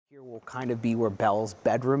Here will kind of be where Belle's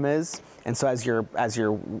bedroom is, and so as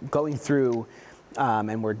you're going through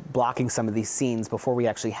and we're blocking some of these scenes before we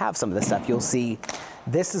actually have some of this stuff, you'll see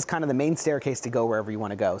this is kind of the main staircase to go wherever you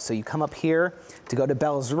want to go. So you come up here to go to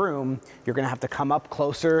Belle's room, you're going to have to come up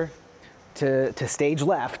closer to stage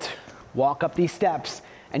left, walk up these steps,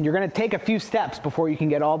 and you're going to take a few steps before you can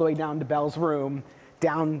get all the way down to Belle's room,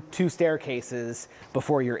 down 2 staircases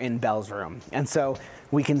before you're in Belle's room. And so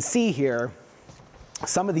we can see here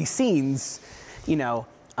some of these scenes, you know,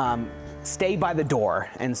 stay by the door.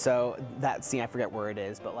 And so that scene, I forget where it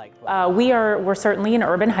is, but like. We're certainly an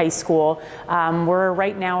urban high school. We're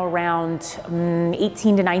right now around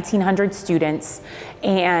 18 to 1900 students.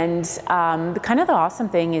 And kind of the awesome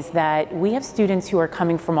thing is that we have students who are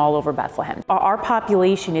coming from all over Bethlehem. Our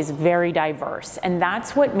population is very diverse, and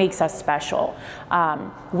that's what makes us special.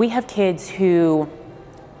 We have kids who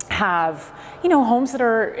have, you know, homes that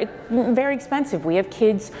are very expensive. We have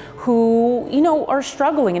kids who, you know, are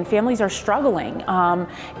struggling, and families are struggling,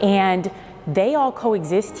 and they all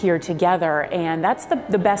coexist here together, and that's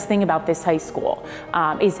the best thing about this high school,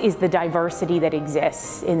 is the diversity that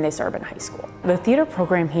exists in this urban high school. The theater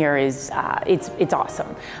program here is, it's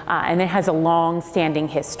awesome, and it has a long-standing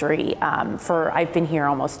history. I've been here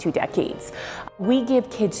almost 2 decades. We give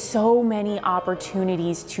kids so many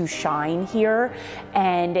opportunities to shine here,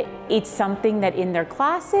 and it's something that in their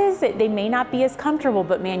classes, they may not be as comfortable,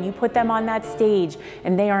 but man, you put them on that stage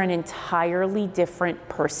and they are an entirely different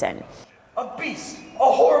person. A beast,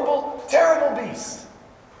 a horrible, terrible beast.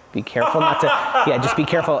 Be careful not to, yeah, just be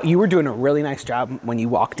careful. You were doing a really nice job when you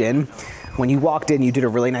walked in. When you walked in, you did a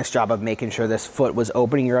really nice job of making sure this foot was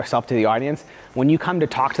opening yourself to the audience. When you come to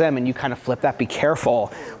talk to them and you kind of flip that, be careful.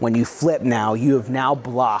 When you flip now, you have now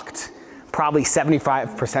blocked probably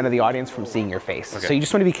 75% of the audience from seeing your face. Okay. So you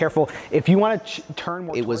just want to be careful. If you want to turn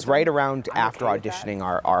more. It was right around after auditioning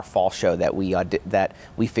our fall show that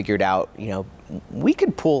we figured out, you know, we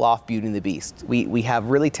could pull off Beauty and the Beast. We have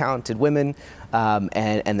really talented women,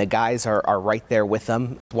 and the guys are right there with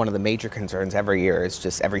them. One of the major concerns every year is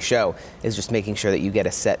just every show is just making sure that you get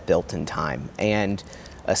a set built in time, and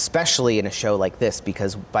especially in a show like this,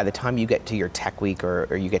 because by the time you get to your tech week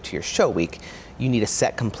or you get to your show week, you need a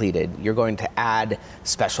set completed. You're going to add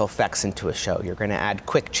special effects into a show. You're going to add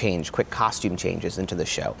quick costume changes into the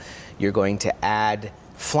show. You're going to add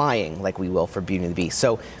flying like we will for Beauty and the Beast.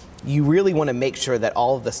 So you really want to make sure that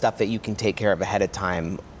all of the stuff that you can take care of ahead of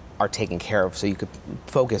time are taken care of, so you could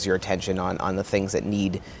focus your attention on the things that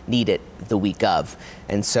need it the week of.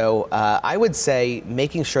 And so I would say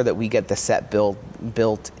making sure that we get the set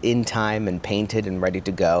built in time and painted and ready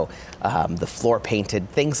to go, the floor painted,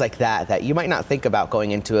 things like that you might not think about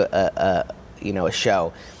going into a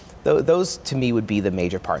show. Those to me would be the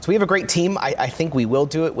major parts. We have a great team. I think we will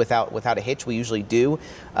do it without a hitch. We usually do,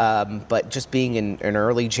 but just being in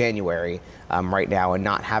early January right now and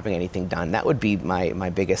not having anything done, that would be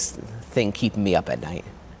my biggest thing keeping me up at night.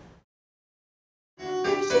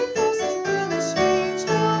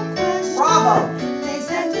 Bravo!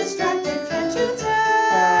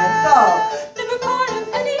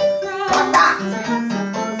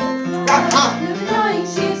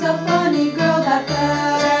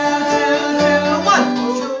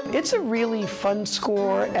 It's a really fun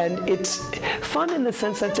score, and it's fun in the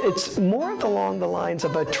sense that it's more along the lines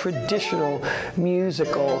of a traditional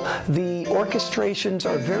musical. The orchestrations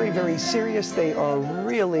are very, very serious. They are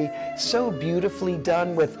really so beautifully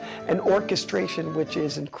done with an orchestration which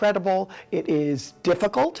is incredible. It is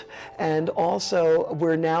difficult, and also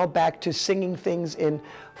we're now back to singing things in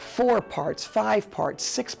 4 parts, 5 parts,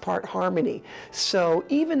 6-part harmony. So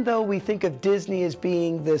even though we think of Disney as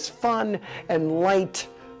being this fun and light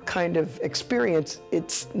kind of experience,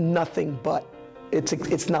 it's nothing but.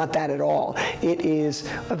 It's not that at all. It is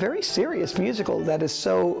a very serious musical that is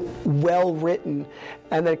so well written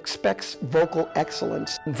and that expects vocal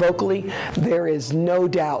excellence. Vocally, there is no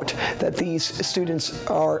doubt that these students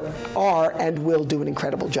are and will do an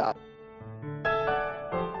incredible job.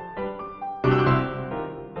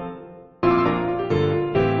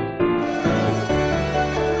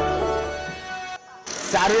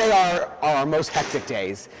 Saturday are our most hectic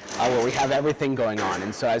days where we have everything going on.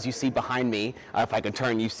 And so as you see behind me, if I could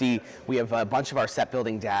turn, you see we have a bunch of our set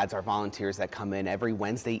building dads, our volunteers that come in every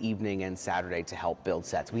Wednesday evening and Saturday to help build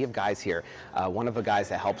sets. We have guys here. One of the guys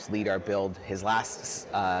that helps lead our build, his last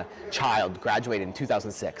child graduated in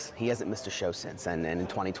 2006. He hasn't missed a show since, and in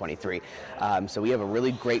 2023. So we have a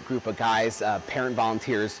really great group of guys, parent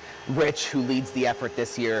volunteers. Rich, who leads the effort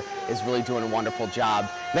this year, is really doing a wonderful job.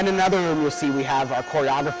 Then in another room, you'll see we have our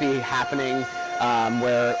choreography happening,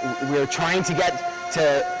 where we're trying to get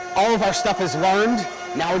to all of our stuff is learned,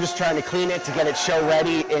 Now we're just trying to clean it to get it show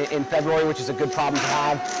ready in February, which is a good problem to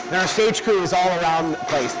have. And our stage crew is all around the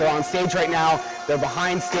place. They're on stage right now, they're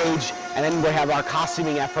behind stage, and then we have our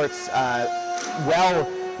costuming efforts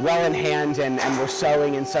well in hand, and we're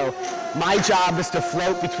sewing. And so my job is to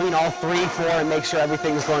float between all 3, 4, and make sure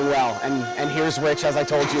everything's going well. And here's Rich, as I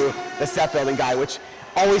told you, the set building guy, which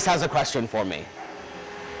always has a question for me.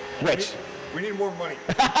 Rich. We need more money.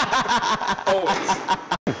 Always.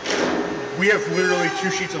 We have literally 2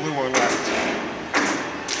 sheets of Luan left.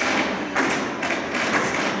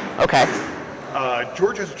 Okay.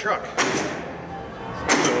 George has a truck.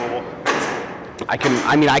 So I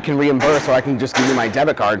can reimburse, or I can just give you my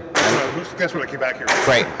debit card. that's what I came back here.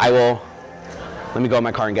 Great. I will. Let me go in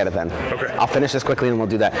my car and get it then. Okay. I'll finish this quickly and we'll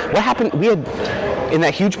do that. What happened? We had in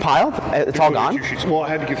that huge pile. It's all gone. 2 sheets. Well, I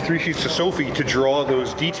had to give 3 sheets to Sophie to draw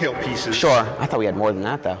those detail pieces. Sure. I thought we had more than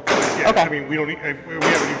that though. Yeah. Okay. I mean, we haven't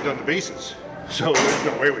even done the bases, so there's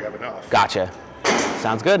no way we have enough. Gotcha.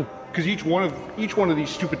 Sounds good. Because each one of these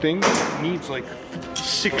stupid things needs like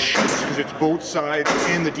 6 sheets because it's both sides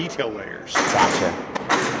and the detail layers. Gotcha.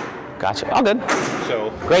 All good.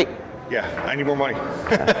 So great. Yeah, I need more money.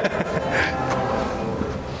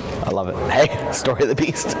 I love it. Hey, story of the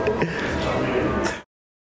beast.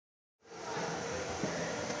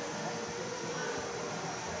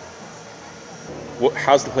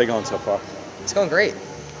 How's the play going so far? It's going great.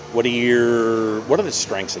 What are the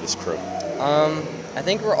strengths of this crew? I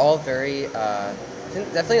think we're all very,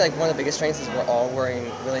 definitely like one of the biggest strengths is we're all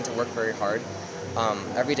willing to work very hard.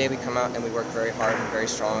 Every day we come out and we work very hard and very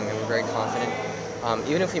strong and we're very confident.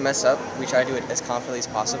 Even if we mess up, we try to do it as confidently as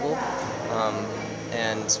possible.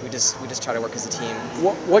 And we just try to work as a team.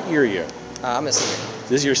 What year are you? I'm a senior.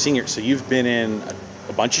 This is your senior, so you've been in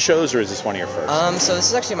a bunch of shows, or is this one of your first? So this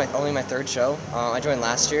is actually only my 3rd show. I joined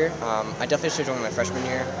last year. I definitely should have joined my freshman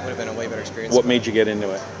year. Would have been a way better experience. What made you get into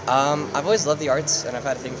it? I've always loved the arts, and I've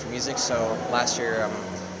had a thing for music. So last year,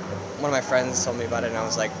 one of my friends told me about it, and I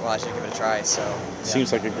was like, well, I should give it a try. So yeah.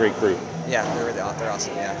 Seems like a great group. Yeah, they're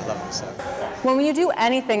awesome. Yeah, I love them. So. When you do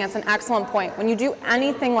anything, that's an excellent point. When you do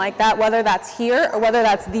anything like that, whether that's here or whether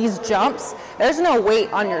that's these jumps, there's no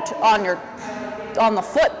weight on the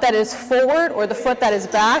foot that is forward or the foot that is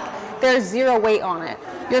back. There's 0 weight on it.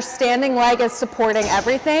 Your standing leg is supporting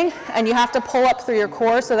everything, and you have to pull up through your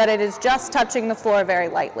core so that it is just touching the floor very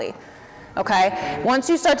lightly. Okay? Once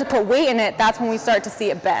you start to put weight in it, that's when we start to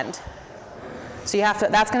see it bend. So you have to.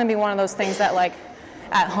 That's going to be one of those things that, like,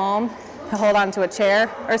 at home, hold on to a chair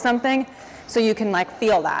or something, so you can like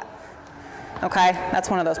feel that. Okay? That's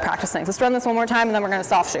one of those practice things. Let's run this one more time, and then we're going to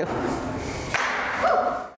soft shoe.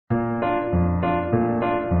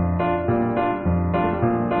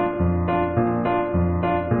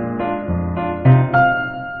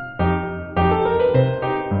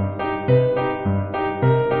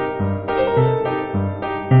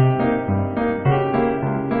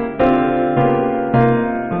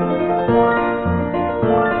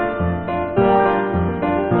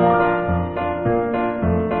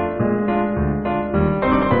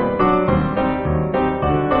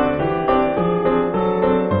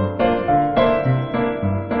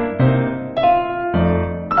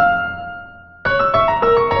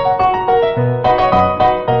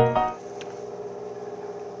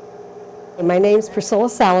 My name's Priscilla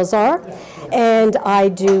Salazar, and I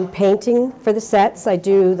do painting for the sets. I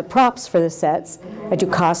do the props for the sets. I do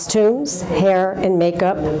costumes, hair, and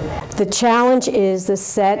makeup. The challenge is the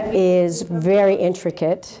set is very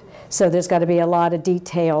intricate, so there's got to be a lot of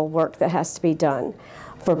detail work that has to be done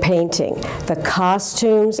for painting. The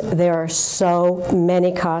costumes, there are so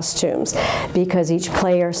many costumes because each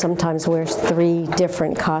player sometimes wears 3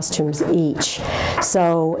 different costumes each.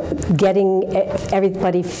 So getting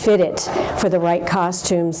everybody fitted for the right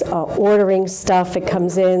costumes, ordering stuff, it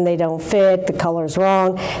comes in, they don't fit, the color's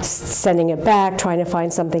wrong, sending it back, trying to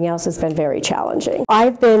find something else has been very challenging.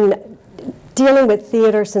 I've been dealing with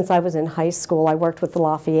theater since I was in high school. I worked with the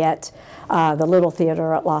Lafayette, the Little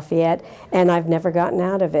Theater at Lafayette, and I've never gotten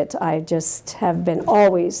out of it. I just have been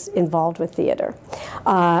always involved with theater.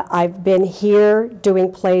 I've been here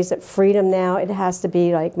doing plays at Freedom now. It has to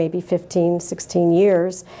be like maybe 15, 16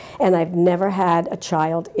 years, and I've never had a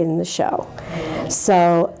child in the show.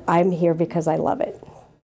 So I'm here because I love it.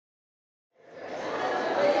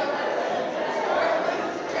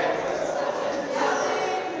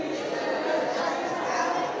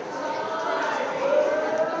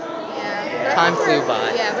 Time flew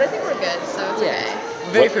by. Yeah, but I think we're good, so it's okay.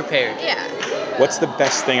 Very prepared. Yeah. What's the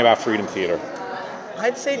best thing about Freedom Theater?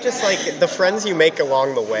 I'd say just like the friends you make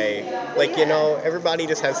along the way. Like, you know, everybody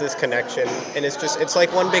just has this connection, and it's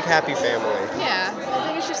like one big happy family. Yeah, I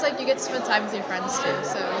think it's just just like you get to spend time with your friends too.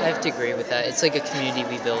 So I have to agree with that. It's like a community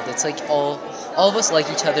we build. It's like all of us like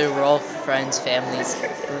each other. We're all friends, families.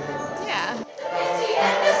 yeah.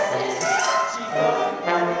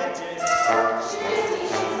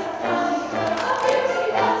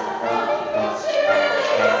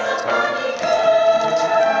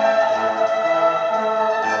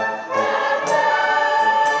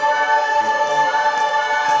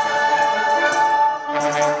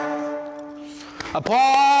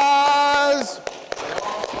 Applause!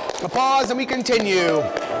 Applause, and we continue.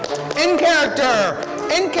 In character!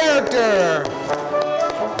 In character!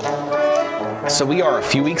 So we are a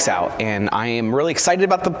few weeks out, and I am really excited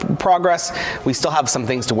about the progress. We still have some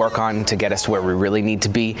things to work on to get us to where we really need to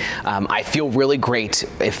be. I feel really great.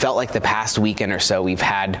 It felt like the past weekend or so we've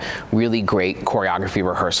had really great choreography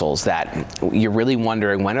rehearsals that you're really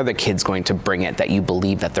wondering, when are the kids going to bring it, that you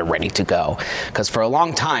believe that they're ready to go? Because for a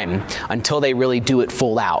long time, until they really do it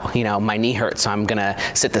full out, you know, my knee hurts, so I'm gonna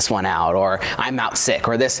sit this one out, or I'm out sick,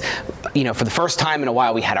 or this, you know, for the first time in a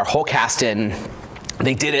while we had our whole cast in.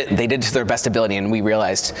 They did it to their best ability, and we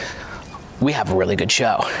realized we have a really good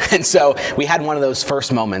show. And so we had one of those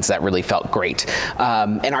first moments that really felt great.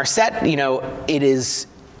 And our set, you know,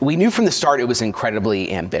 we knew from the start it was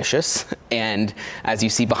incredibly ambitious. And as you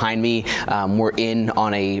see behind me, we're in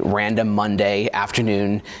on a random Monday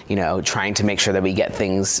afternoon, you know, trying to make sure that we get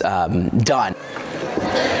things done.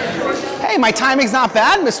 Hey, my timing's not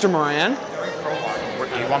bad, Mr. Moran.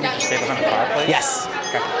 Do you want me to stay behind the fireplace? Yes.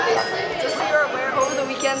 Just so you're aware, over the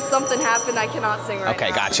weekend something happened. I cannot sing right now.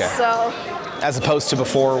 Okay, gotcha. So. As opposed to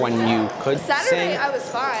before when you could Saturday sing? I was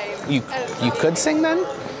fine. You could sing then?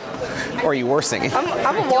 Or you were singing? I'm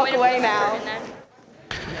gonna walk away now.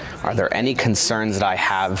 Are there any concerns that I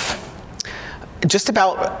have? Just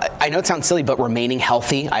about, I know it sounds silly, but remaining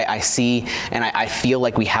healthy. I see and I feel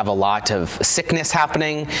like we have a lot of sickness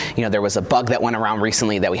happening. You know, there was a bug that went around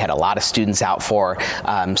recently that we had a lot of students out for.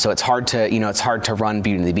 So it's hard to, you know, it's hard to run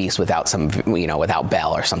Beauty and the Beast without without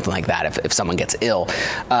Belle or something like that if someone gets ill.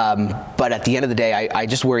 But at the end of the day, I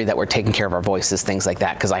just worry that we're taking care of our voices, things like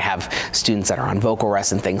that, because I have students that are on vocal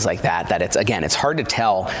rest and things like that, it's hard to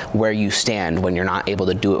tell where you stand when you're not able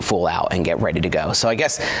to do it full out and get ready to go. So I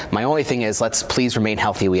guess my only thing is, let's please remain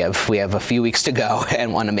healthy. We have a few weeks to go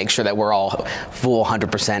and want to make sure that we're all full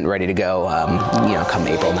 100% ready to go, you know, come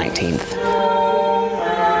April 19th.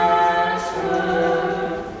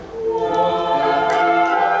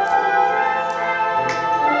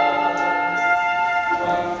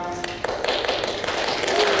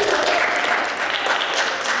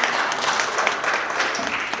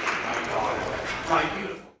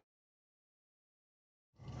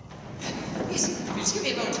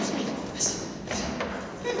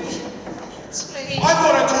 I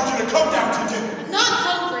thought I told you to come down to dinner. I'm not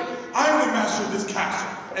hungry. I'm the master of this castle,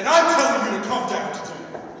 and I'm telling you to come down to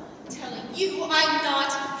dinner. I'm telling you I'm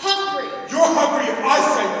not hungry. You're hungry if I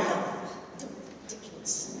say you're hungry.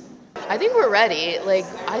 Ridiculous. I think we're ready.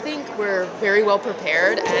 I think we're very well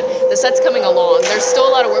prepared, and the set's coming along. There's still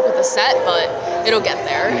a lot of work with the set, but it'll get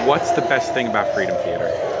there. What's the best thing about Freedom Theater?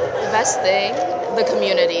 The best thing? The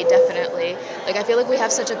community, definitely. I feel like we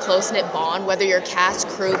have such a close-knit bond, whether you're cast,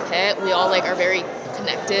 crew, pit, we all are very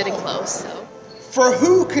connected and close, so. For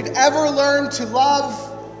who could ever learn to love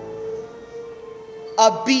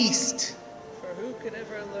a beast? For who could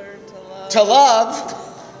ever learn to love? To love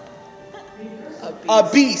a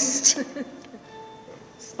beast.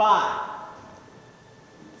 Spot.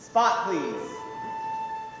 Spot, please.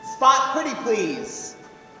 Spot, pretty please.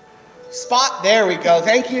 Spot, there we go,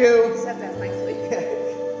 thank you. Said that nicely.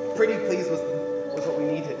 Pretty please was what we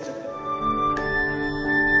needed.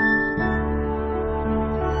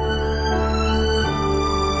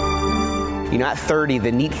 You know, at 30,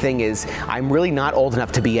 the neat thing is I'm really not old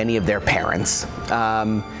enough to be any of their parents.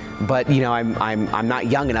 But you know, I'm not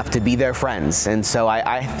young enough to be their friends, and so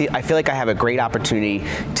I feel like I have a great opportunity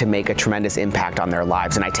to make a tremendous impact on their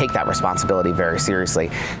lives, and I take that responsibility very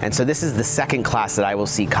seriously. And so this is the second class that I will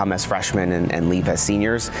see come as freshmen and leave as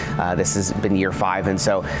seniors. This has been year 5, and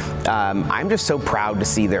so I'm just so proud to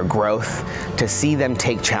see their growth, to see them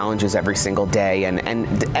take challenges every single day, and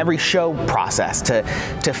every show process, to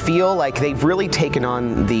feel like they've really taken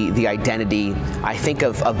on the identity, I think,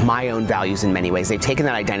 of my own values in many ways. They've taken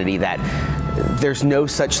that identity that there's no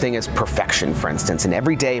such thing as perfection, for instance, and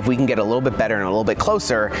every day if we can get a little bit better and a little bit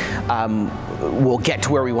closer, we'll get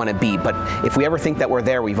to where we want to be. But if we ever think that we're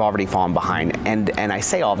there, we've already fallen behind. And I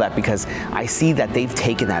say all that because I see that they've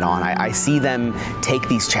taken that on. I see them take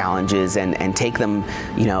these challenges and take them,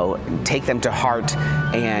 take them to heart.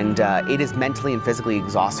 And it is mentally and physically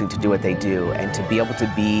exhausting to do what they do, and to be able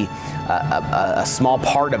to be a small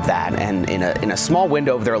part of that, and in a small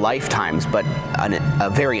window of their lifetimes, but a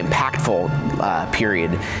very impactful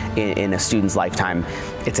period in a student's lifetime.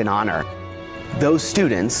 It's an honor. Those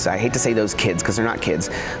students, I hate to say those kids because they're not kids,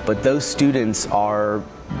 but those students are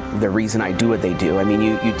the reason I do what they do. I mean,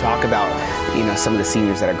 you talk about some of the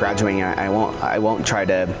seniors that are graduating. I won't try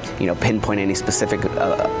to pinpoint any specific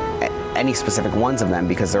ones of them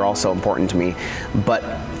because they're all so important to me, but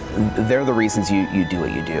they're the reasons you do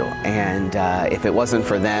what you do. And if it wasn't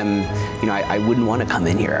for them, I wouldn't want to come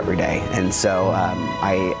in here every day. And so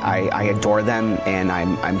I adore them, and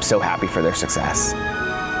I'm so happy for their success.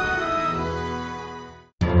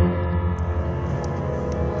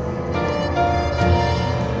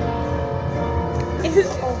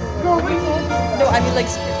 No, I mean like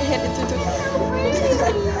hand it through.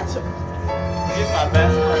 He's my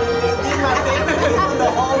best friend. He's my favorite in the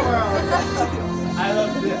whole world. I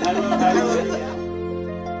love it. I love it.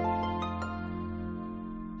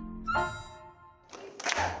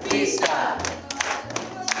 Vista.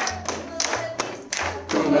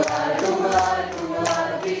 Kumala, kumala, kumala,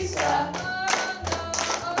 vista.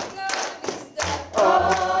 Oh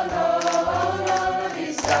no,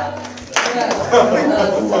 vista.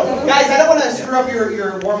 Guys, I don't want to screw up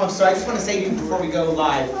your warm-ups, so I just want to say to you before we go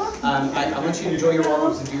live, I want you to enjoy your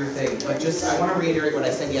warm-ups and do your thing, but I want to reiterate what I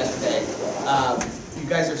said yesterday. You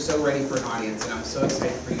guys are so ready for an audience, and I'm so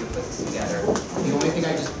excited for you to put this together. The only thing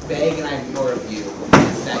I just beg and I implore of you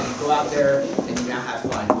is that you go out there and you now have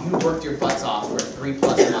fun. You worked your butts off for 3+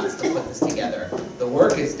 months to put this together. The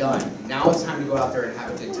work is done. Now it's time to go out there and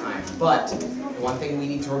have a good time. But the one thing we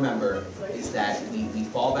need to remember is that we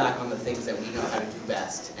fall back on the things that we know how to do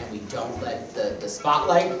best, and we don't let the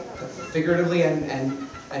spotlight, figuratively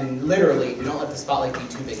and literally, we don't let the spotlight be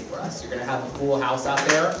too big for us. You're going to have a full house out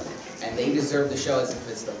there, and they deserve the show as if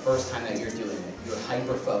it's the first time that you're doing it. You're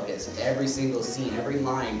hyper-focused. Every single scene, every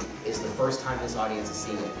line is the first time this audience is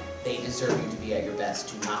seeing it. They deserve you to be at your best,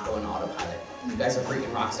 to not go on autopilot. You guys are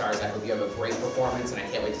freaking rock stars. I hope you have a great performance, and I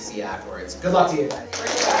can't wait to see you afterwards. Good luck to you guys.